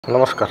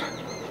नमस्कार।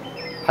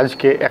 आज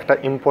के एक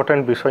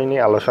इम्पोर्टेंट विषय निये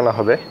आलोचना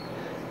होबे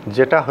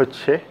जेटा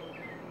होच्छे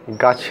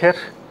गाछेर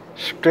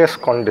स्ट्रेस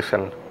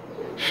कंडिशन।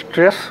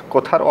 स्ट्रेस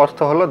कथार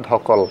अर्थ हलो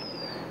धकल।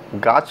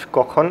 गाछ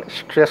कखन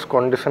स्ट्रेस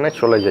कंडिशने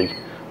चले जाय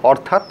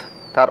अर्थात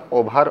तार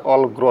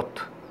ओभारअल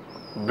ग्रोथ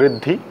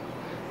बृद्धि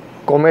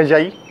कमे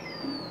जाय,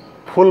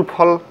 फुल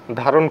फल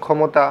धारण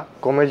क्षमता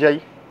कमे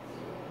जाय,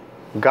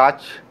 गाछ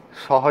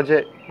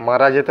सहजे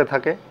मारा जेते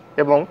थाके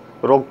एबं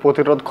रोग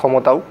प्रतिरोध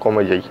क्षमताओ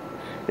कमे जाय।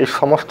 এই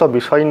সমস্ত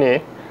বিষয় নিয়ে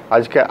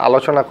আজকে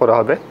আলোচনা করা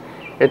হবে।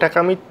 এটাকে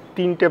আমি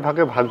তিনটে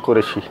ভাগে ভাগ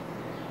করেছি।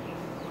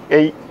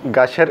 এই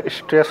গাছের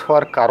স্ট্রেস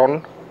হওয়ার কারণ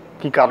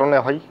কি কারণে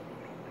হয়,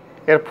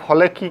 এর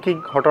ফলে কি কি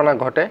ঘটনা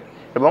ঘটে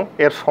এবং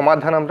এর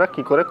সমাধান আমরা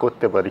কি করে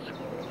করতে পারি।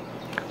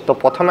 তো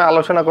প্রথমে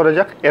আলোচনা করা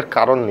যাক এর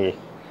কারণ নিয়ে।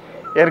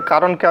 এর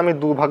কারণকে আমি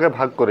দু ভাগে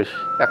ভাগ করেছি,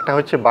 একটা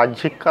হচ্ছে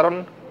বাহ্যিক কারণ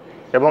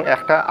এবং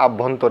একটা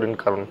আভ্যন্তরীণ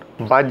কারণ।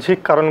 বাহ্যিক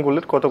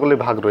কারণগুলির কতগুলি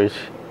ভাগ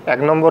রয়েছে। এক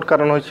নম্বর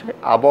কারণ হচ্ছে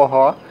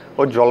আবহাওয়া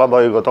ও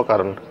জলবায়ুগত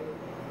কারণ।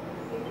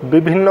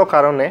 বিভিন্ন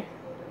কারণে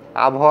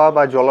আবহাওয়া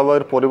বা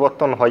জলবায়ুর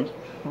পরিবর্তন হয়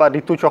বা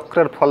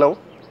ঋতুচক্রের ফলেও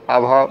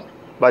আবহাওয়া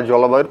বা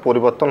জলবায়ুর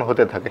পরিবর্তন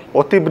হতে থাকে।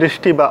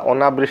 অতিবৃষ্টি বা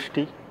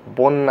অনাবৃষ্টি,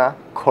 বন্যা,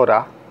 খরা,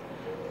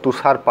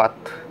 তুষারপাত,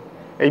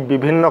 এই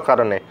বিভিন্ন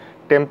কারণে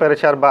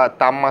টেম্পারেচার বা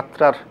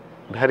তাপমাত্রার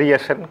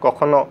ভ্যারিয়েশন,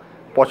 কখনো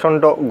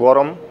প্রচণ্ড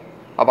গরম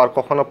আবার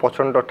কখনো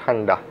প্রচণ্ড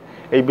ঠান্ডা,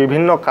 এই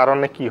বিভিন্ন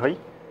কারণে কি হয়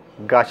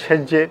গাছের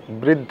যে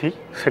বৃদ্ধি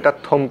সেটা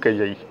থমকে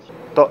যায়।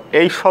 তো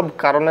এই সব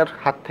কারণের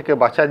হাত থেকে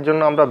বাঁচার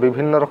জন্য আমরা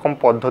বিভিন্ন রকম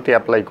পদ্ধতি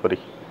অ্যাপ্লাই করি।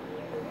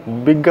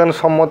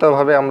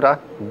 বিজ্ঞানসম্মতভাবে আমরা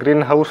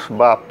গ্রিন হাউস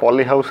বা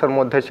পলি হাউসের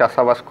মধ্যে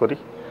চাষাবাস করি।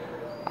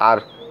 আর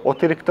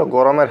অতিরিক্ত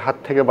গরমের হাত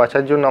থেকে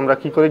বাঁচার জন্য আমরা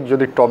কি করি,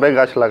 যদি টবে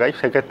গাছ লাগাই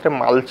সেক্ষেত্রে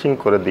মালচিং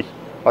করে দিই,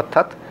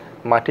 অর্থাৎ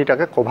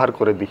মাটিটাকে কভার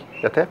করে দিই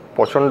যাতে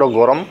প্রচণ্ড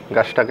গরম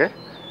গাছটাকে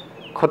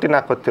ক্ষতি না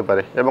করতে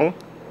পারে। এবং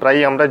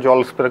প্রায়ই আমরা জল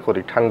স্প্রে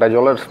করি, ঠান্ডা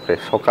জলের স্প্রে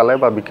সকালে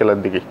বা বিকেলের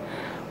দিকে।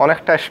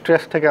 অনেকটা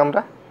স্ট্রেস থেকে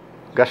আমরা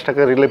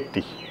গাছটাকে রিলিফ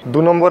দিই। দু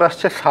নম্বর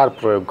আসছে সার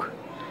প্রয়োগ।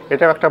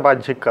 এটাও একটা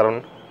বাহ্যিক কারণ।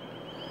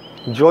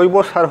 জৈব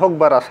সার হোক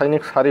বা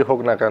রাসায়নিক সারই হোক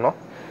না কেন,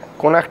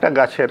 কোনো একটা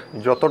গাছের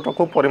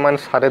যতটুকু পরিমাণ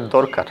সারের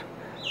দরকার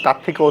তার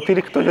থেকে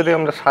অতিরিক্ত যদি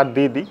আমরা সার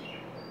দিয়ে দিই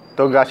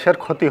তো গাছের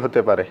ক্ষতি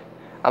হতে পারে।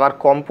 আবার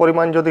কম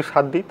পরিমাণ যদি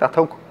সার দিই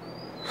তাতেও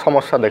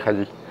সমস্যা দেখা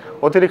যায়।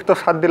 অতিরিক্ত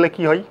সার দিলে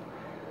কি হয়,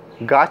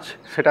 গাছ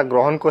সেটা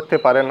গ্রহণ করতে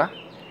পারে না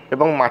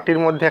এবং মাটির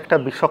মধ্যে একটা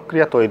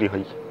বিষক্রিয়া তৈরি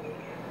হয়।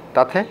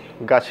 তাতে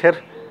গাছের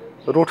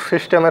রুট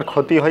সিস্টেমের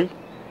ক্ষতি হয়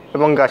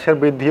এবং গাছের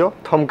বৃদ্ধিও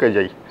থমকে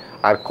যায়।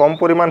 আর কম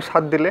পরিমাণ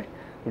সার দিলে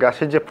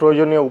গাছের যে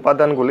প্রয়োজনীয়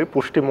উপাদানগুলি,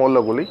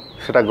 পুষ্টিমূল্যগুলি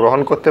সেটা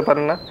গ্রহণ করতে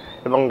পারে না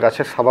এবং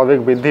গাছের স্বাভাবিক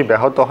বৃদ্ধি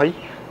ব্যাহত হয়।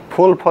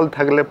 ফুল ফল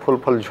থাকলে ফুল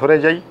ফল ঝরে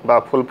যায় বা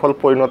ফুল ফল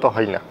পরিণত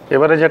হয় না।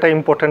 এবারে যেটা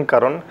ইম্পর্টেন্ট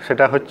কারণ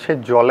সেটা হচ্ছে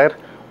জলের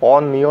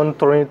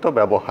অনিয়ন্ত্রিত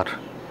ব্যবহার।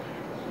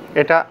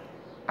 এটা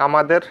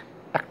আমাদের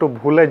একটু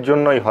ভুলের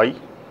জন্যই হয়।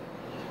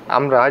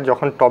 আমরা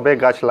যখন টবে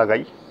গাছ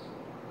লাগাই,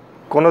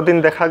 কোনো দিন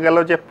দেখা গেল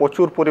যে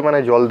প্রচুর পরিমাণে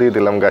জল দিয়ে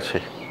দিলাম গাছে,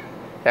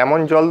 এমন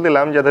জল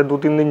দিলাম যাতে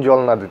 2-3 দিন জল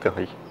না দিতে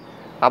হয়।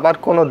 আবার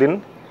কোনো দিন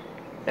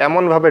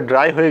এমনভাবে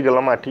ড্রাই হয়ে গেল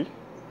মাটি,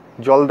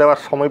 জল দেওয়ার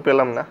সময়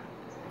পেলাম না।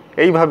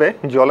 এইভাবে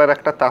জলের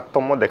একটা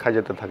তারতম্য দেখা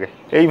যেতে থাকে।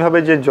 এইভাবে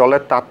যে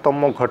জলের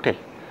তারতম্য ঘটে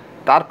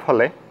তার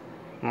ফলে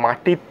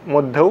মাটির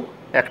মধ্যেও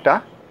একটা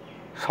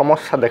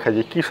সমস্যা দেখা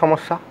যায়। কী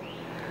সমস্যা?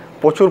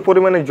 প্রচুর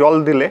পরিমাণে জল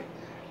দিলে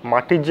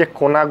মাটির যে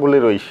কোনাগুলি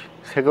রয়েছে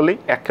সেগুলি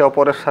একে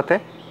অপরের সাথে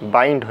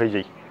বাইন্ড হয়ে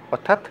যায়,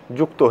 অর্থাৎ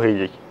যুক্ত হয়ে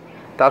যায়।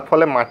 তার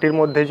ফলে মাটির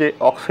মধ্যে যে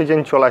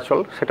অক্সিজেন চলাচল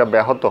সেটা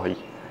ব্যাহত হয়।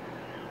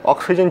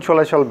 অক্সিজেন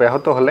চলাচল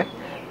ব্যাহত হলে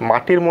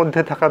মাটির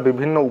মধ্যে থাকা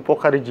বিভিন্ন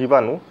উপকারী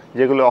জীবাণু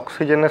যেগুলো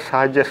অক্সিজেনের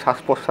সাহায্যে শ্বাস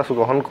প্রশ্বাস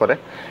গ্রহণ করে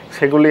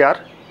সেগুলি আর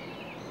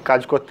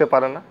কাজ করতে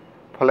পারে না।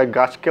 ফলে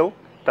গাছকেও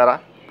তারা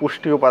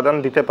পুষ্টি উপাদান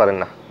দিতে পারে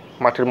না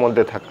মাটির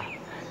মধ্যে থাকা,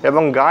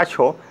 এবং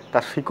গাছও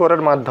তার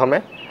শিকড়ের মাধ্যমে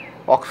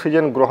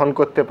অক্সিজেন গ্রহণ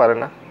করতে পারে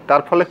না।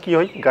 তার ফলে কি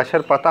হয়,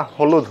 গাছের পাতা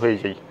হলুদ হয়ে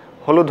যায়।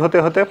 হলুদ হতে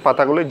হতে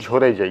পাতাগুলি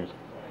ঝরে যায়।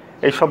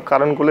 এইসব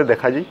কারণগুলো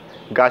দেখা যায়।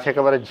 গাছ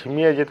একেবারে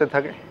ঝিমিয়ে যেতে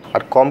থাকে।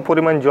 আর কম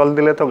পরিমাণ জল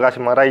দিলে তো গাছ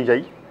মারাই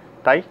যায়।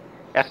 তাই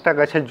একটা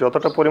গাছের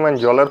যতটা পরিমাণ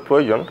জলের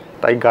প্রয়োজন,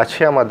 তাই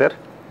গাছে আমাদের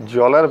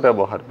জলের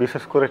ব্যবহার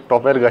বিশেষ করে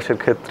টবের গাছের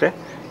ক্ষেত্রে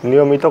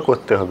নিয়মিত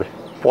করতে হবে।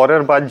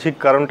 পরের বাহ্যিক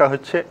কারণটা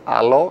হচ্ছে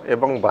আলো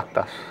এবং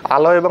বাতাস।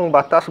 আলো এবং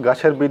বাতাস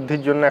গাছের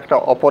বৃদ্ধির জন্য একটা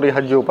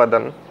অপরিহার্য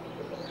উপাদান।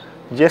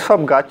 যেসব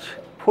গাছ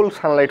ফুল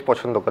সানলাইট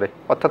পছন্দ করে,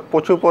 অর্থাৎ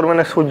প্রচুর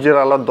পরিমাণে সূর্যের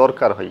আলোর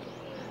দরকার হয়,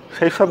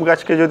 সেই সব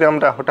গাছকে যদি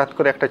আমরা হঠাৎ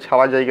করে একটা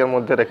ছাওয়া জায়গার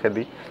মধ্যে রেখে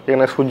দিই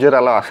যেখানে সূর্যের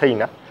আলো আসেই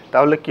না,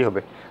 তাহলে কি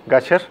হবে,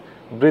 গাছের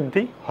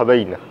বৃদ্ধি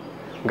হবেই না।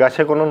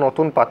 গাছে কোনো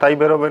নতুন পাতাই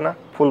বেরোবে না,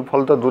 ফুল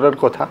ফল তো দূরের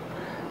কথা।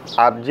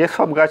 আর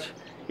যেসব গাছ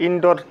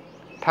ইনডোর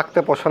থাকতে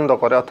পছন্দ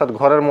করে, অর্থাৎ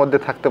ঘরের মধ্যে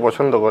থাকতে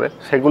পছন্দ করে,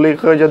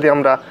 সেগুলিকে যদি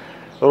আমরা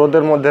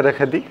রোদের মধ্যে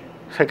রেখে দিই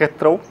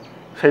সেক্ষেত্রেও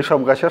সেই সব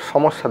গাছের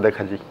সমস্যা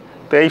দেখা যায়।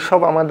 তো এই সব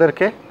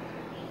আমাদেরকে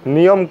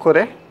নিয়ম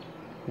করে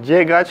যে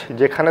গাছ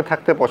যেখানে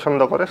থাকতে পছন্দ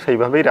করে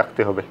সেইভাবেই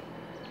রাখতে হবে,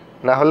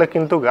 না হলে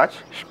কিন্তু গাছ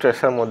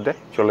স্ট্রেসের মধ্যে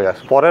চলে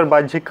আসে। পরের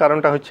বাহ্যিক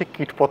কারণটা হচ্ছে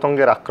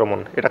কীটপতঙ্গের আক্রমণ।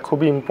 এটা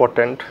খুবই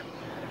ইম্পর্ট্যান্ট।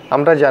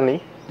 আমরা জানি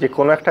যে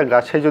কোনো একটা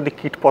গাছে যদি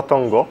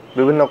কীটপতঙ্গ,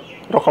 বিভিন্ন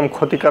রকম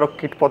ক্ষতিকারক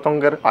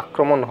কীটপতঙ্গের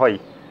আক্রমণ হয়,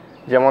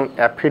 যেমন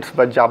অ্যাফিডস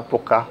বা জাব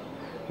পোকা,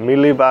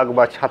 মিলিবাগ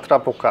বা ছাত্রা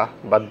পোকা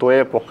বা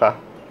দোয়ে পোকা,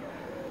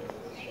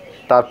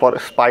 তারপর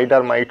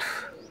স্পাইডার মাইটস,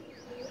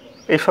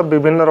 এইসব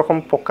বিভিন্ন রকম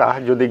পোকা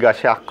যদি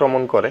গাছে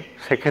আক্রমণ করে,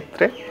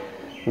 সেক্ষেত্রে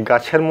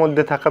গাছের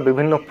মধ্যে থাকা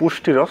বিভিন্ন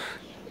পুষ্টিরস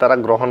তারা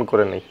গ্রহণ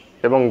করে নেয়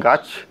এবং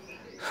গাছ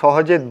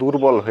সহজে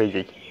দুর্বল হয়ে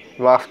যায়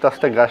এবং আস্তে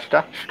আস্তে গাছটা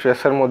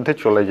স্ট্রেসের মধ্যে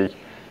চলে যায়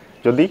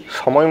যদি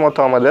সময় মতো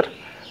আমাদের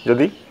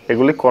যদি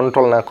এগুলি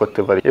কন্ট্রোল না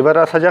করতে পারি। এবার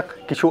আসা যাক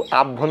কিছু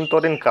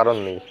আভ্যন্তরীণ কারণ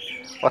নেই,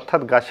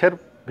 অর্থাৎ গাছের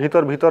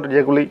ভিতর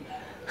যেগুলি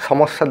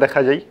সমস্যা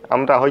দেখা যায়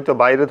আমরা হয়তো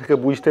বাইরে থেকে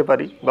বুঝতে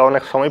পারি বা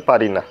অনেক সময়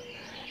পারি না।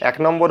 1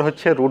 নম্বর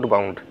হচ্ছে রুট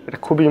বাউন্ড। এটা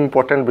খুবই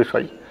ইম্পর্ট্যান্ট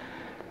বিষয়।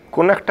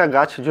 কোন একটা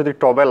গাছ যদি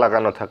টবে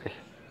লাগানো থাকে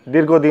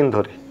দীর্ঘদিন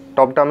ধরে,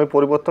 টবটা আমি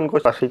পরিবর্তন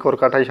করছি, শিকড়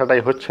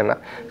কাটাই হচ্ছে না,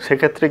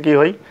 সেক্ষেত্রে কি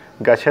হয়,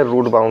 গাছের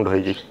রুট বাউন্ড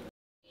হয়ে যায়।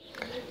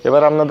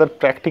 এবার আপনাদের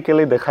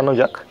প্র্যাকটিক্যালি দেখানো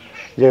যাক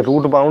যে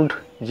রুট বাউন্ড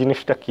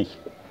জিনিসটা কি।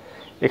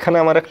 এখানে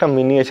আমার একটা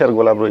মিনিয়েচার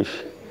গোলাপ রয়েছে,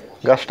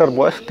 গাছটার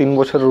বয়স 3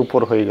 বছরের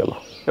উপর হয়ে গেল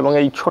এবং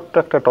এই ছোট্ট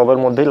একটা টবের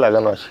মধ্যেই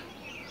লাগানো আছে।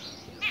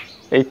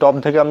 এই টব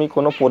থেকে আমি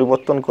কোনো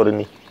পরিবর্তন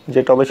করিনি,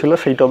 যে টবে ছিল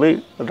সেই টবেই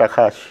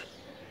রাখা আছে।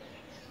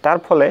 তার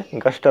ফলে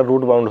গাছটা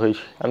রুট বাউন্ড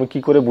হয়েছে। আমি কি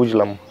করে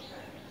বুঝলাম?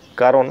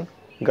 কারণ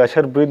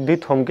গাছের বৃদ্ধি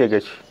থমকে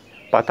গেছে,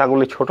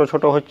 পাতাগুলি ছোট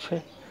ছোট হচ্ছে,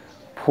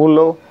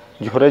 ফুলও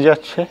ঝরে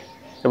যাচ্ছে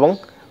এবং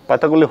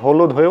পাতাগুলি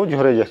হলুদ হয়েও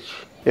ঝরে যাচ্ছে।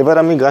 এবার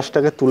আমি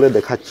গাছটাকে তুলে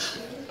দেখাচ্ছি।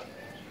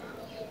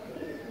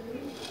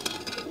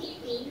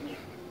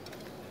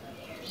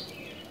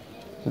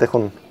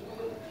 দেখুন,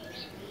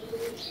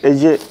 এই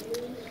যে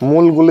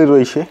মূলগুলি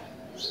রয়েছে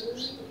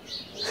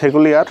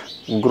সেগুলি আর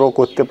গ্রো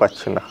করতে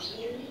পারছে না,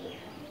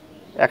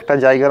 একটা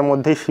জায়গার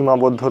মধ্যেই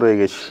সীমাবদ্ধ রয়ে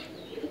গেছে।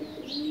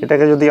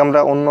 এটাকে যদি আমরা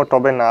অন্য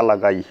টবে না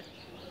লাগাই,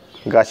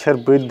 গাছের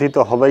বৃদ্ধি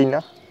তো হবেই না,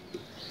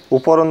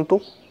 উপরন্তু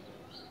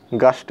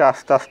গাছটা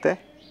আস্তে আস্তে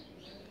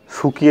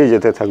শুকিয়ে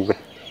যেতে থাকবে।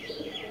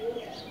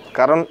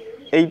 কারণ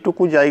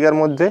এইটুকু জায়গার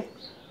মধ্যে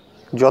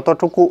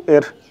যতটুকু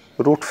এর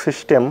রুট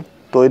সিস্টেম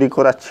তৈরি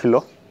করার ছিল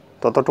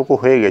ততটুকু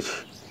হয়ে গেছে।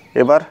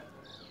 এবার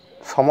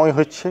সময়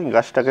হচ্ছে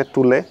গাছটাকে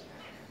তুলে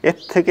এর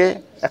থেকে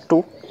একটু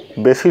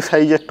বেশি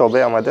সাইজের টবে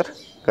আমাদের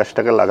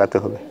গাছটাকে লাগাতে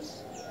হবে।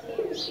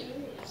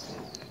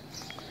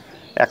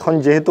 এখন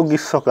যেহেতু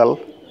গ্রীষ্মকাল,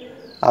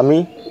 আমি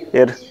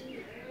এর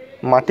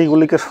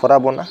মাটিগুলিকে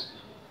সরাবো না,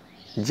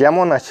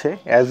 যেমন আছে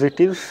অ্যাজ ইট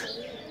ইজ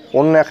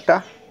অন্য একটা।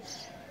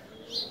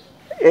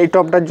 এই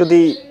টবটার যদি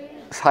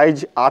সাইজ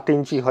 8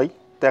 ইঞ্চি হয়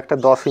তো একটা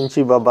 10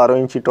 ইঞ্চি বা 12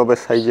 ইঞ্চি টবের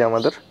সাইজে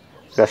আমাদের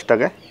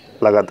গাছটাকে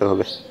লাগাতে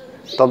হবে,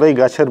 তবেই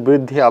গাছের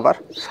বৃদ্ধি আবার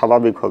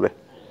স্বাভাবিক হবে।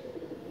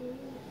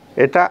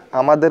 এটা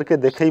আমাদেরকে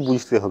দেখেই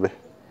বুঝতে হবে।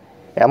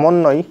 এমন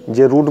নয়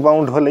যে রুট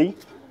বাউন্ড হলেই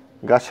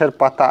গাছের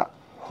পাতা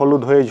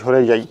হলুদ হয়ে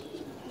ঝরে যায়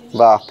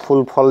বা ফুল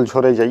ফল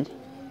ঝরে যায়।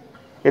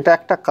 এটা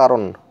একটা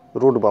কারণ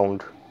রুট বাউন্ড।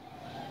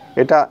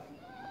 এটা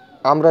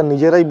আমরা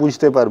নিজেরাই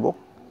বুঝতে পারবো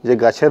যে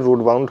গাছের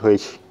রুট বাউন্ড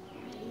হয়েছে।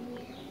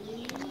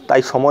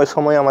 তাই সময়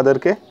সময়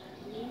আমাদেরকে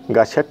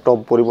গাছের টব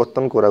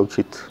পরিবর্তন করা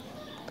উচিত,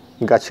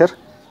 গাছের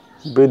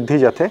বৃদ্ধি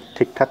যাতে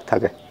ঠিকঠাক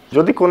থাকে।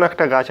 যদি কোনো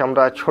একটা গাছ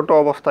আমরা ছোট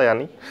অবস্থায়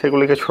আনি,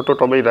 সেগুলিকে ছোট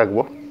টবেই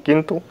রাখবো,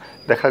 কিন্তু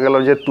দেখা গেল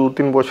যে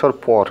 2-3 বছর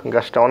পর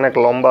গাছটা অনেক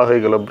লম্বা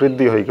হয়ে গেল,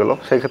 বৃদ্ধি হয়ে গেল,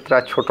 সেক্ষেত্রে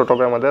আর ছোটো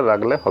টবে আমাদের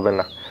রাখলে হবে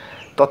না,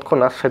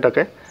 তৎক্ষণাৎ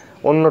সেটাকে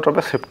অন্য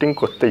টবে শিফটিং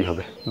করতেই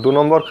হবে। 2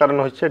 নম্বর কারণ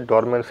হচ্ছে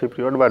ডরমেন্সি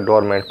পিরিয়ড বা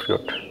ডরম্যান্ট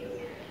পিরিয়ড।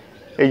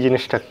 এই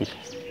জিনিসটা কি?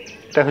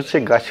 এটা হচ্ছে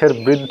গাছের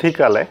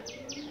বৃদ্ধিকালে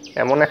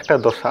এমন একটা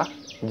দশা,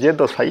 যে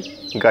দশায়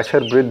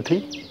গাছের বৃদ্ধি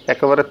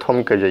একেবারে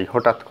থমকে যায়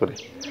হঠাৎ করে।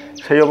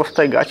 সেই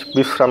অবস্থায় গাছ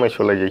বিশ্রামে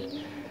চলে যায়,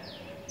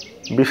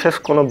 বিশেষ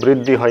কোনো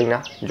বৃদ্ধি হয় না।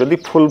 যদি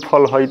ফুল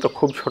ফল হয় তো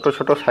খুব ছোট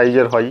ছোট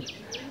সাইজের হয়,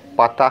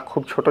 পাতা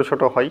খুব ছোট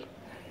ছোট হয়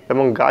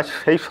এবং গাছ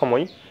সেই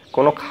সময়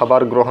কোনো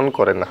খাবার গ্রহণ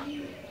করে না,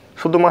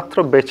 শুধুমাত্র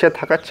বেঁচে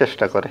থাকার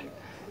চেষ্টা করে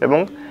এবং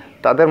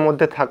তাদের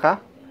মধ্যে থাকা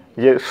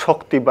যে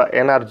শক্তি বা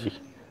এনার্জি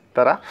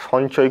তারা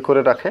সঞ্চয়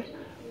করে রাখে,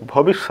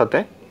 ভবিষ্যতে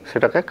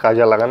সেটাকে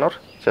কাজে লাগানোর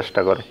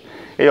চেষ্টা করে।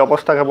 এই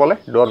অবস্থাকে বলে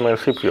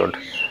ডরমেন্সি পিরিয়ড।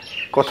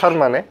 কথার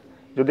মানে,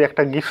 যদি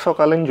একটা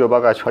গ্রীষ্মকালীন জবা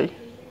গাছ হয়,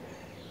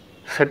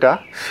 সেটা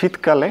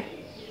শীতকালে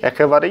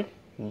একেবারেই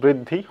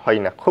বৃদ্ধি হয়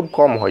না, খুব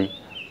কম হয়,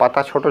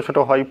 পাতা ছোট ছোট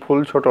হয়, ফুল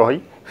ছোট হয়।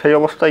 সেই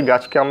অবস্থায়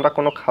গাছকে আমরা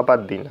কোনো খাবার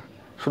দিই না,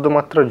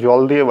 শুধুমাত্র জল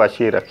দিয়ে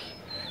বাঁচিয়ে রাখি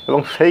এবং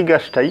সেই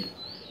গাছটাই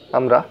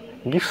আমরা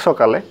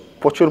গ্রীষ্মকালে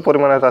প্রচুর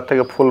পরিমাণে তার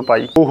থেকে ফুল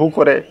পাই, হু হু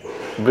করে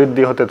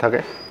বৃদ্ধি হতে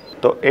থাকে।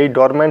 তো এই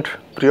ডরমেন্ট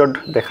পিরিয়ড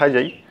দেখা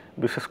যায়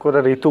বিশেষ করে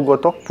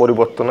ঋতুগত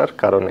পরিবর্তনের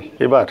কারণে।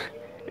 এবার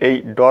এই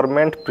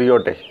ডরমেন্ট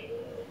পিরিয়ডে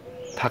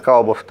থাকা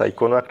অবস্থায়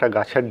কোনো একটা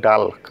গাছের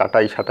ডাল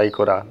কাটাই ছাঁটাই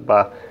করা বা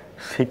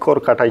শিকড়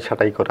কাটাই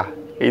ছাঁটাই করা,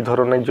 এই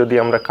ধরনের যদি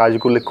আমরা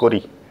কাজগুলি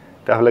করি,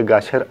 তাহলে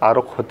গাছের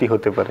আরও ক্ষতি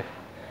হতে পারে।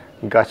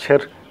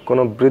 গাছের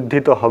কোনো বৃদ্ধি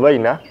তো হবেই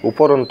না,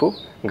 উপরন্তু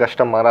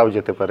গাছটা মারাও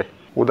যেতে পারে।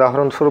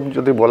 উদাহরণস্বরূপ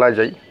যদি বলা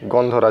যায়,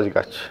 গন্ধরাজ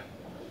গাছ,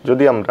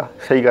 যদি আমরা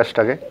সেই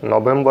গাছটাকে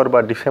নভেম্বর বা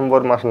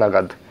ডিসেম্বর মাস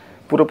নাগাদ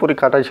পুরোপুরি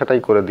কাটাই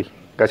ছাঁটাই করে দিই,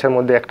 গাছের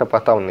মধ্যে একটা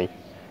পাতাও নেই,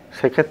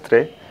 সেক্ষেত্রে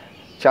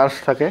চান্স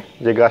থাকে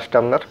যে গাছটা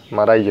আপনার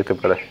মারাই যেতে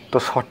পারে। তো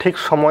সঠিক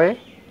সময়ে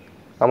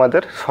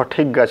আমাদের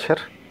সঠিক গাছের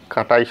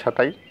কাটাই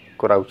ছাঁটাই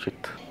করা উচিত।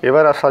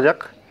 এবার আসা যাক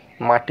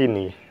মাটি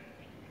নিয়ে।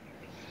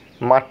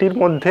 মাটির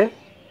মধ্যে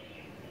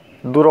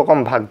দুরকম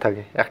ভাগ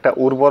থাকে, একটা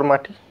উর্বর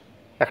মাটি,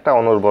 একটা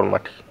অনুর্বর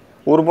মাটি।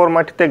 উর্বর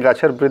মাটিতে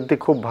গাছের বৃদ্ধি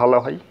খুব ভালো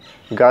হয়,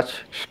 গাছ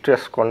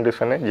স্ট্রেস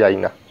কন্ডিশনে যায়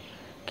না।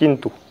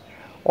 কিন্তু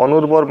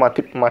অনুর্বর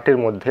মাটির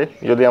মধ্যে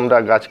যদি আমরা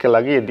গাছকে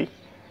লাগিয়ে দিই,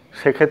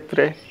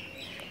 সেক্ষেত্রে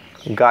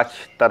গাছ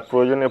তার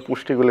প্রয়োজনীয়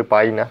পুষ্টিগুলি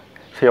পায় না।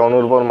 সেই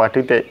অনুর্বর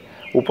মাটিতে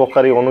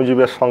উপকারী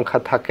অণুজীবের সংখ্যা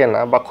থাকে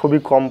না বা খুবই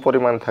কম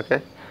পরিমাণ থাকে।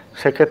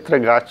 সেক্ষেত্রে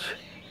গাছ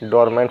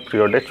ডরমেন্ট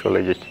পিরিয়ডে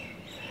চলে যায়।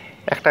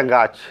 একটা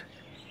গাছ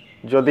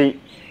যদি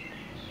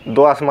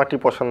দোআঁশ মাটি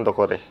পছন্দ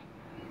করে,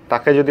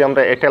 তাকে যদি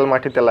আমরা এঁটেল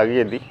মাটিতে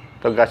লাগিয়ে দিই,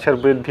 তো গাছের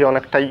বৃদ্ধি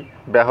অনেকটাই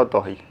ব্যাহত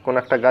হয়। কোনো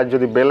একটা গাছ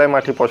যদি বেলে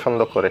মাটি পছন্দ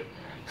করে,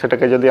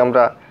 সেটাকে যদি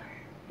আমরা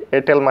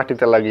এঁটেল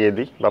মাটিতে লাগিয়ে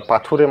দিই বা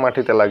পাথুরে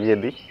মাটিতে লাগিয়ে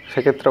দিই,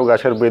 সেক্ষেত্রেও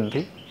গাছের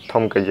বৃদ্ধি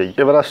থমকে যায়।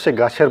 এবার আসছে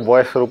গাছের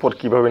বয়সের উপর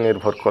কিভাবে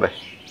নির্ভর করে।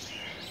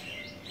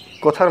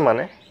 কথার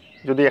মানে,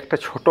 যদি একটা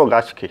ছোট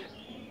গাছকে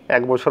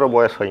 1 বছরও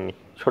বয়স হয়নি,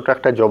 ছোট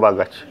একটা জবা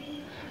গাছ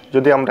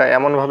যদি আমরা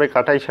এমনভাবে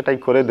কাটাই ছাঁটাই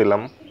করে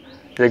দিলাম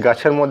যে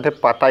গাছের মধ্যে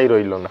পাতাই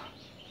রইল না,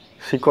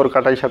 শিকড়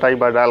কাটাই ছাঁটাই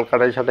বা ডাল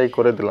কাটাই ছাঁটাই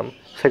করে দিলাম,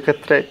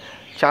 সেক্ষেত্রে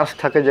চান্স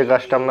থাকে যে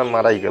গাছটা আপনার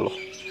মারাই গেল।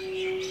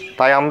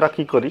 তাই আমরা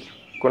কি করি,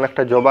 কোন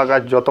একটা জবা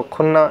গাছ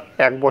যতক্ষণ না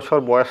 1 বছর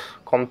বয়স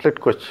কমপ্লিট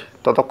করছে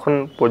ততক্ষণ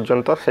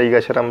পর্যন্ত সেই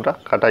গাছের আমরা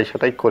কাটাই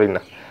ছাঁটাই করি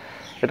না।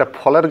 এটা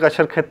ফলের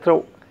গাছের ক্ষেত্রেও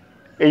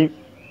এই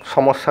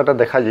সমস্যাটা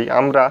দেখা যায়।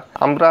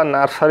 আমরা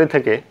নার্সারি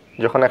থেকে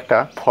যখন একটা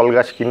ফল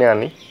গাছ কিনে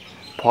আনি,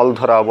 ফল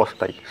ধরা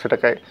অবস্থায়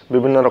সেটাকে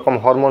বিভিন্ন রকম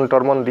হরমোন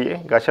টরমোন দিয়ে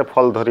গাছে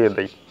ফল ধরিয়ে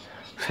দেই।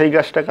 সেই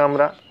গাছটাকে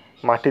আমরা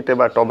মাটিতে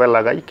বা টবে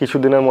লাগাই,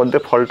 কিছুদিনের মধ্যে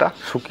ফলটা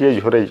শুকিয়ে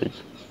ঝরে যায়।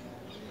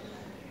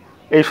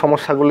 এই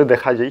সমস্যাগুলি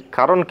দেখা যায়।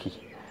 কারণ কি,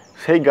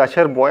 সেই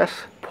গাছের বয়স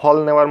ফল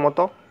নেওয়ার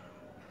মতো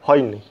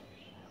হয়নি,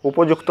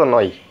 উপযুক্ত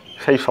নয়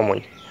সেই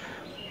সময়।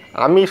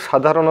 আমি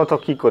সাধারণত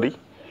কি করি,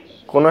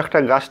 কোনো একটা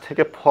গাছ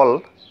থেকে ফল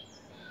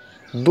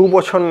 2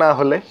 বছর না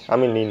হলে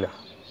আমি নিই না।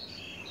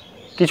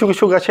 কিছু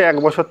কিছু গাছে 1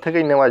 বছর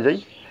থেকেই নেওয়া যায়।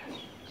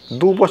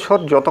 2 বছর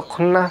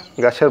যতক্ষণ না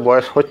গাছের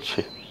বয়স হচ্ছে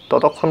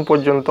ততক্ষণ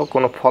পর্যন্ত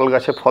কোনো ফল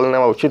গাছে ফল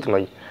নেওয়া উচিত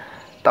নয়।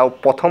 তাও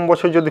প্রথম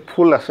বছর যদি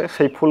ফুল আসে,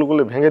 সেই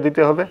ফুলগুলি ভেঙে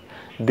দিতে হবে।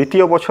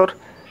 দ্বিতীয় বছর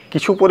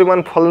কিছু পরিমাণ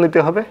ফল নিতে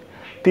হবে।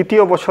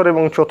 তৃতীয় বছর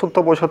এবং চতুর্থ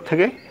বছর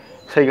থেকে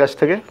সেই গাছ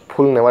থেকে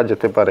ফুল নেওয়া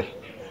যেতে পারে।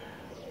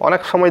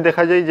 অনেক সময়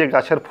দেখা যায় যে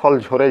গাছের ফল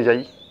ঝরে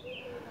যায়।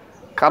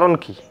 কারণ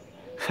কি,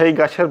 সেই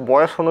গাছের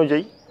বয়স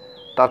অনুযায়ী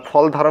তার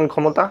ফল ধারণ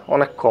ক্ষমতা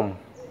অনেক কম।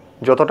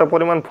 যতটা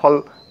পরিমাণ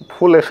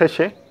ফুল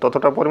এসেছে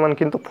ততটা পরিমাণ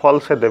কিন্তু ফল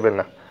সে দেবে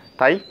না।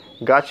 তাই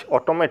গাছ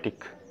অটোমেটিক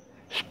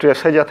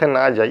স্ট্রেসে যাতে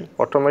না যায়,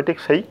 অটোমেটিক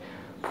সেই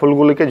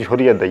ফুলগুলিকে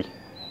ঝরিয়ে দেয়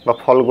বা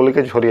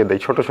ফলগুলিকে ঝরিয়ে দেয়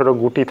ছোট ছোট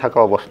গুটি থাকা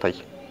অবস্থায়।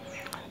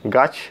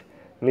 গাছ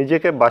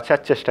নিজেকে বাঁচার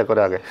চেষ্টা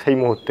করে আগে সেই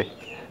মুহূর্তে,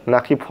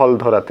 নাকি ফল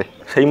ধরাতে।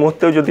 সেই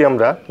মুহূর্তেও যদি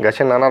আমরা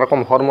গাছে নানা রকম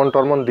হরমোন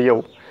টরমোন দিয়েও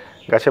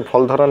গাছে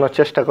ফল ধরানোর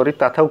চেষ্টা করি,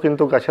 তাতেও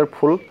কিন্তু গাছের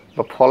ফুল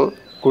বা ফল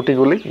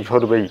গুটিগুলি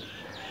ঝরবেই,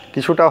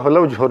 কিছুটা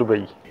হলেও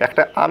ঝরবেই।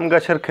 একটা আম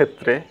গাছের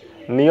ক্ষেত্রে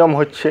নিয়ম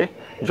হচ্ছে,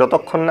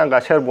 যতক্ষণ না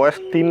গাছের বয়স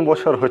 3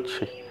 বছর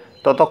হচ্ছে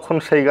ততক্ষণ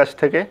সেই গাছ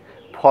থেকে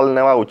ফল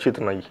নেওয়া উচিত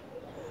নয়।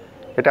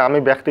 এটা আমি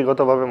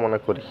ব্যক্তিগতভাবে মনে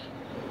করি।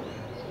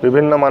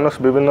 বিভিন্ন মানুষ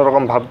বিভিন্ন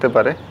রকম ভাবতে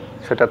পারে,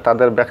 সেটা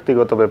তাদের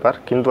ব্যক্তিগত ব্যাপার।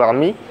 কিন্তু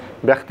আমি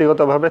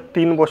ব্যক্তিগতভাবে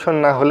 3 বছর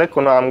না হলে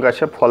কোনো আম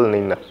গাছে ফল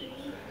নিই না।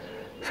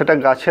 সেটা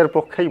গাছের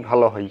পক্ষেই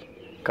ভালো হয়।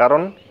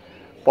 কারণ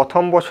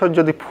প্রথম বছর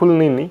যদি ফুল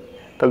নিই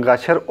তো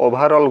গাছের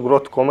ওভারঅল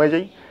গ্রোথ কমে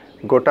যায়,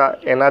 গোটা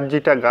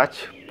এনার্জিটা গাছ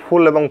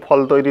ফুল এবং ফল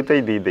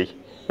তৈরিতেই দিয়ে দেয়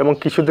এবং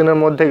কিছুদিনের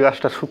মধ্যে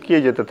গাছটা শুকিয়ে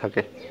যেতে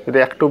থাকে যদি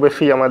একটু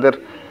বেশি আমাদের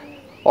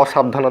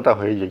অসাবধানতা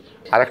হয়ে যায়।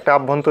 আরেকটা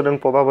আভ্যন্তরীণ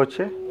প্রভাব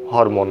হচ্ছে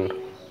হরমোন।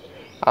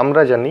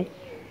 আমরা জানি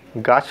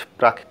গাছ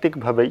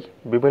প্রাকৃতিকভাবেই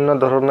বিভিন্ন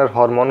ধরনের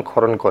হরমোন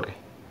ক্ষরণ করে,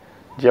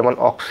 যেমন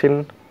অক্সিন,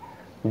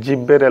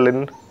 জিব্বেরেলিন,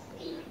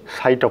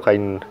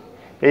 সাইটোকাইন।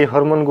 এই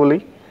হরমোনগুলি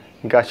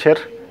গাছের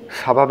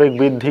স্বাভাবিক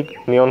বৃদ্ধি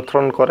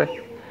নিয়ন্ত্রণ করে,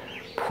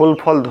 ফুল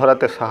ফল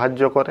ধরাতে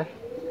সাহায্য করে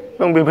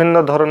এবং বিভিন্ন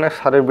ধরনের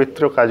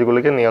শারীরবৃত্তীয়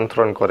কাজগুলিকে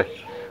নিয়ন্ত্রণ করে।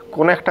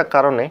 কোনো একটা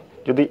কারণে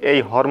যদি এই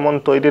হরমোন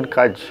তৈরির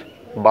কাজ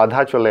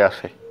বাধা চলে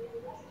আসে,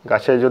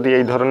 গাছে যদি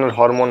এই ধরনের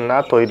হরমোন না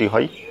তৈরি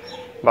হয়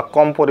বা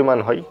কম পরিমাণ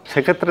হয়,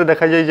 সেক্ষেত্রে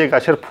দেখা যায় যে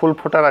গাছের ফুল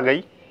ফোটার আগেই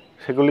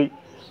সেগুলি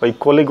ওই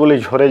কলিগুলি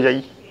ঝরে যায়,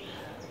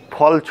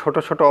 ফল ছোট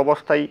ছোট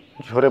অবস্থায়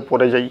ঝরে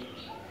পড়ে যায়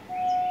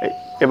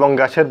এবং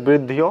গাছের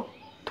বৃদ্ধিও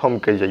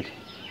থমকে যায়।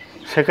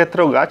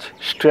 সেক্ষেত্রেও গাছ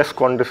স্ট্রেস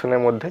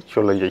কন্ডিশনের মধ্যে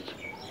চলে যায়।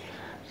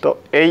 তো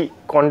এই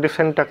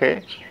কন্ডিশনটাকে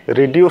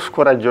রিডিউস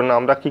করার জন্য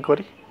আমরা কি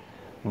করি,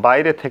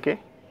 বাইরে থেকে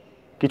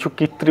কিছু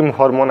কৃত্রিম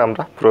হরমোন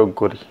আমরা প্রয়োগ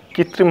করি।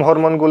 কৃত্রিম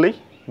হরমোনগুলি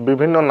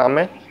বিভিন্ন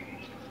নামে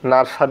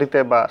নার্সারিতে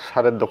বা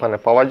সারের দোকানে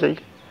পাওয়া যায়।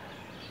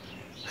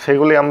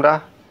 সেগুলি আমরা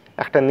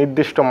একটা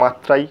নির্দিষ্ট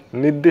মাত্রায়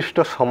নির্দিষ্ট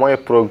সময়ে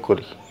প্রয়োগ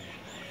করি।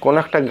 কোনো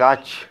একটা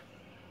গাছ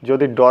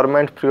যদি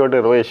ডরমেন্ট পিরিয়ডে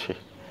রয়েছে,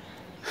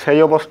 সেই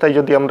অবস্থায়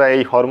যদি আমরা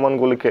এই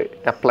হরমোনগুলিকে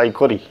অ্যাপ্লাই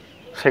করি,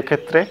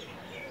 সেক্ষেত্রে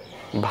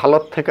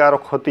ভালোর থেকে আরও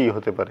ক্ষতিই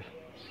হতে পারে।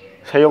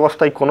 সেই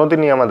অবস্থায়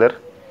কোনোদিনই আমাদের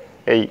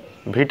এই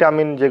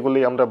ভিটামিন যেগুলি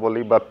আমরা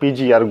বলি বা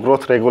পিজি আর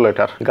গ্রোথ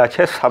রেগুলেটর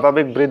গাছের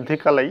স্বাভাবিক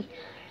বৃদ্ধিকালেই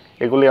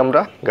এগুলি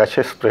আমরা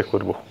গাছে স্প্রে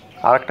করব।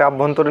 আর একটা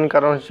আভ্যন্তরীণ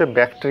কারণ হচ্ছে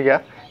ব্যাকটেরিয়া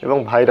এবং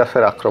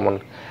ভাইরাসের আক্রমণ।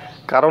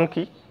 কারণ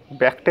কি,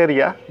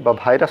 ব্যাকটেরিয়া বা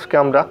ভাইরাসকে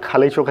আমরা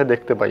খালি চোখে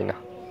দেখতে পাই না।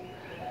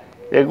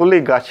 এগুলি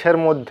গাছের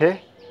মধ্যে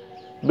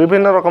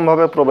বিভিন্ন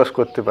রকমভাবে প্রবেশ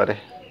করতে পারে,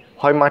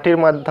 হয় মাটির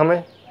মাধ্যমে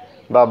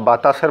বা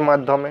বাতাসের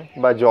মাধ্যমে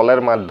বা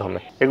জলের মাধ্যমে।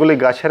 এগুলি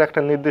গাছের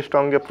একটা নির্দিষ্ট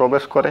অঙ্গে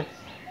প্রবেশ করে,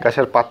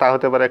 গাছের পাতা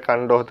হতে পারে,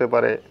 কাণ্ড হতে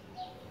পারে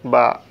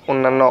বা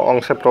অন্যান্য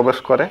অংশে প্রবেশ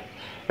করে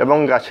এবং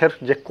গাছের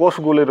যে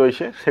কোষগুলি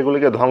রয়েছে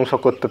সেগুলিকে ধ্বংস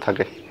করতে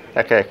থাকে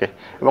একে একে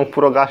এবং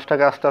পুরো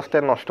গাছটাকে আস্তে আস্তে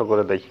নষ্ট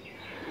করে দেয়।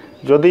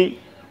 যদি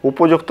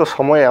উপযুক্ত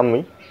সময়ে আমি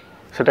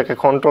সেটাকে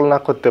কন্ট্রোল না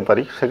করতে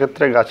পারি,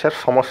 সেক্ষেত্রে গাছের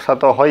সমস্যা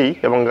তো হয়ই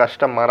এবং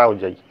গাছটা মারাও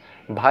যায়।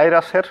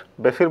 ভাইরাসের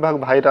বেশিরভাগ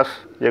ভাইরাস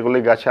যেগুলি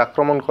গাছে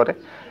আক্রমণ করে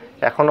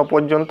এখনও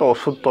পর্যন্ত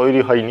ওষুধ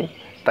তৈরি হয়নি।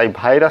 তাই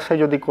ভাইরাসে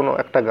যদি কোনো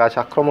একটা গাছ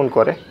আক্রমণ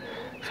করে,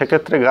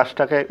 সেক্ষেত্রে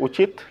গাছটাকে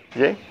উচিত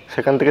যে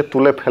সেখান থেকে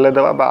তুলে ফেলে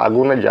দেওয়া বা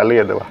আগুনে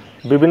জ্বালিয়ে দেওয়া।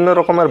 বিভিন্ন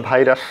রকমের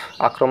ভাইরাস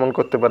আক্রমণ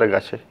করতে পারে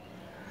গাছে।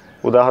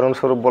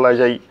 উদাহরণস্বরূপ বলা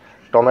যায়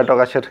টমেটো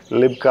গাছের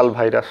লিভ কার্ল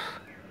ভাইরাস।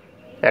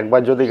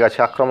 একবার যদি গাছে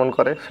আক্রমণ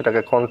করে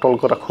সেটাকে কন্ট্রোল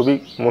করা খুবই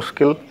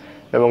মুশকিল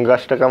এবং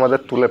গাছটাকে আমাদের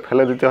তুলে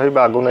ফেলে দিতে হয়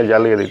বা আগুনে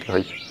জ্বালিয়ে দিতে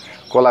হয়।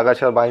 কলা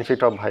গাছের বাইঞ্চি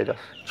টপ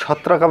ভাইরাস।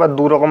 ছত্রাক আবার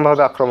দু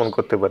রকমভাবে আক্রমণ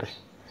করতে পারে,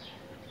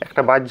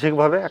 একটা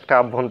বাহ্যিকভাবে, একটা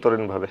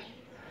আভ্যন্তরীণভাবে।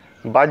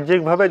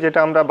 বাহ্যিকভাবে যেটা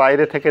আমরা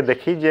বাইরে থেকে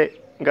দেখি যে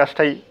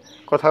গাছটাই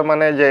কোথাও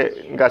মানে যে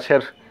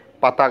গাছের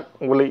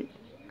পাতাগুলি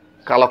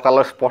কালো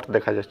কালো স্পট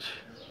দেখা যাচ্ছে,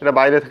 এটা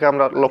বাইরে থেকে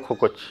আমরা লক্ষ্য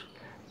করছি।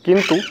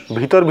 কিন্তু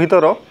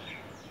ভিতরও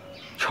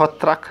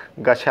ছত্রাক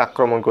গাছে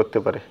আক্রমণ করতে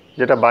পারে,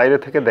 যেটা বাইরে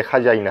থেকে দেখা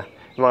যায় না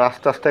এবং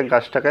আস্তে আস্তে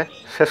গাছটাকে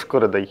শেষ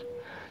করে দেয়।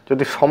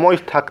 যদি সময়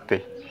থাকতে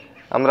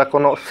আমরা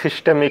কোনো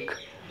সিস্টেমিক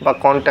বা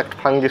কন্ট্যাক্ট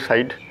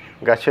ফাঙ্গিসাইড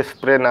গাছে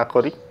স্প্রে না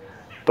করি,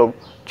 তো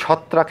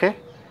ছত্রাকে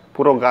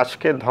পুরো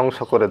গাছকে ধ্বংস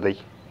করে দেয়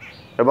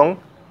এবং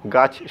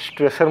গাছ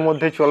স্ট্রেসের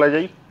মধ্যে চলে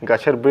যায়,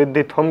 গাছের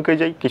বৃদ্ধি থমকে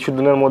যায়,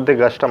 কিছুদিনের মধ্যে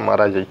গাছটা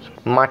মারা যায়।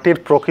 মাটির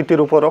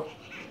প্রকৃতির উপরও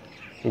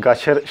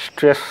গাছের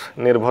স্ট্রেস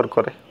নির্ভর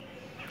করে।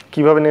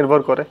 কিভাবে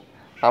নির্ভর করে?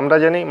 আমরা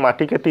জানি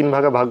মাটিকে 3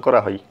 ভাগে ভাগ করা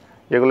হয়,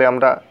 যেগুলি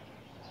আমরা,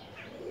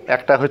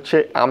 একটা হচ্ছে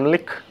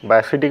আম্লিক বা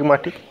অ্যাসিডিক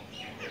মাটি,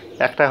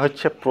 একটা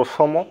হচ্ছে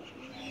প্রশম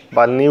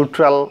বা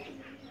নিউট্রাল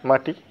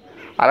মাটি,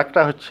 আর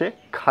একটা হচ্ছে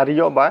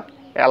ক্ষারীয় বা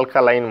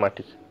অ্যালকালাইন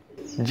মাটি।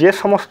 যে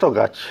সমস্ত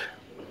গাছ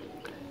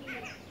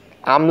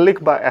আম্লিক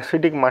বা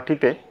অ্যাসিডিক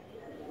মাটিতে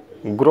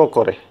গ্রো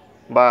করে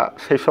বা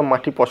সেই সব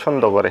মাটি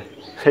পছন্দ করে,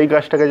 সেই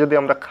গাছটাকে যদি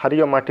আমরা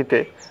ক্ষারীয় মাটিতে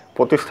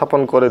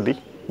প্রতিস্থাপন করে দিই,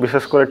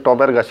 বিশেষ করে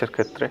টবের গাছের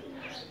ক্ষেত্রে,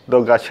 তো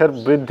গাছের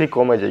বৃদ্ধি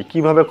কমে যায়।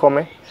 কিভাবে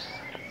কমে?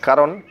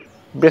 কারণ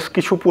বেশ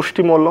কিছু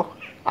পুষ্টিমূল্য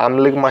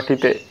আম্লিক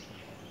মাটিতে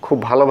খুব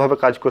ভালোভাবে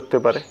কাজ করতে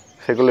পারে,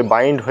 সেগুলি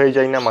বাইন্ড হয়ে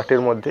যায় না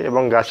মাটির মধ্যে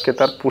এবং গাছকে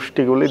তার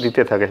পুষ্টিগুলি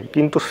দিতে থাকে।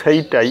 কিন্তু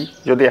সেইটাই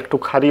যদি একটু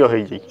ক্ষারীয়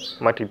হয়ে যায়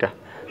মাটিটা,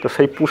 তো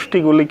সেই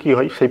পুষ্টিগুলি কি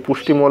হয়, সেই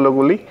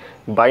পুষ্টিমূল্যগুলি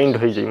বাইন্ড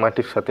হয়ে যায়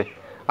মাটির সাথে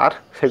আর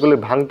সেগুলি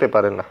ভাঙতে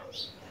পারে না।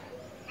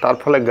 তার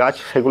ফলে গাছ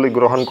সেগুলি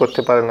গ্রহণ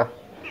করতে পারে না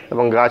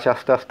এবং গাছ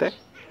আস্তে আস্তে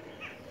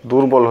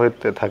দুর্বল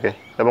হতে থাকে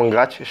এবং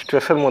গাছ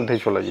স্ট্রেসের মধ্যেই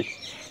চলে যায়।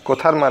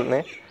 কথার মানে,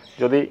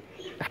 যদি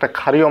একটা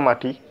ক্ষারীয়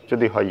মাটি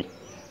যদি হয়,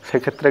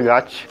 সেক্ষেত্রে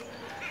গাছ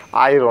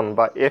আয়রন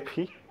বা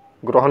Fe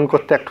গ্রহণ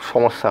করতে একটু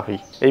সমস্যা হয়।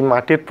 এই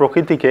মাটির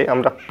প্রকৃতিকে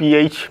আমরা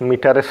পিএইচ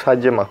মিটারের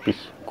সাহায্যে মাপি।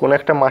 কোনো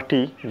একটা মাটি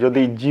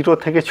যদি 0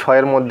 থেকে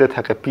 6-এর মধ্যে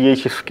থাকে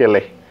পিএইচ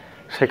স্কেলে,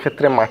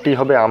 সেক্ষেত্রে মাটি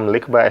হবে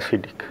আম্লিক বা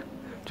অ্যাসিডিক।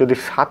 যদি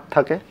 7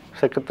 থাকে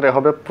সেক্ষেত্রে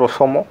হবে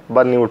প্রশম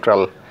বা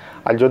নিউট্রাল।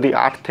 আর যদি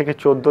 8 থেকে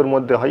 14-এর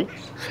মধ্যে হয়,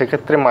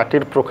 সেক্ষেত্রে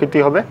মাটির প্রকৃতি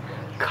হবে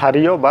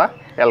ক্ষারীয় বা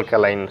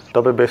অ্যালকালাইন।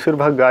 তবে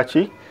বেশিরভাগ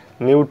গাছই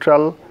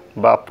নিউট্রাল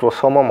বা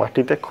প্রশম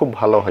মাটিতে খুব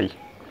ভালো হয়।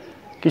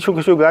 কিছু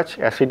কিছু গাছ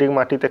অ্যাসিডিক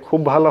মাটিতে খুব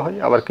ভালো হয়,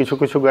 আবার কিছু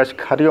কিছু গাছ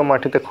ক্ষারীয়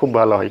মাটিতে খুব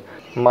ভালো হয়।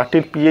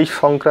 মাটির পিএইচ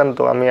সংক্রান্ত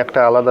আমি একটা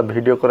আলাদা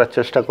ভিডিও করার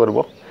চেষ্টা করব।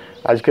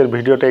 আজকের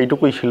ভিডিওটা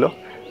এইটুকুই ছিল।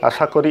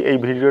 আশা করি এই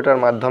ভিডিওটার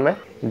মাধ্যমে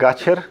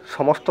গাছের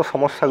সমস্ত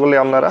সমস্যাগুলি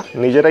আপনারা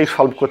নিজেরাই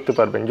সলভ করতে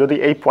পারবেন, যদি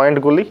এই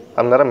পয়েন্টগুলি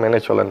আপনারা মেনে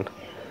চলেন।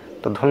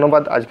 তো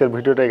ধন্যবাদ, আজকের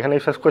ভিডিওটা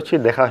এখানেই শেষ করছি।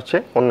 দেখা হচ্ছে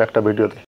অন্য একটা ভিডিওতে।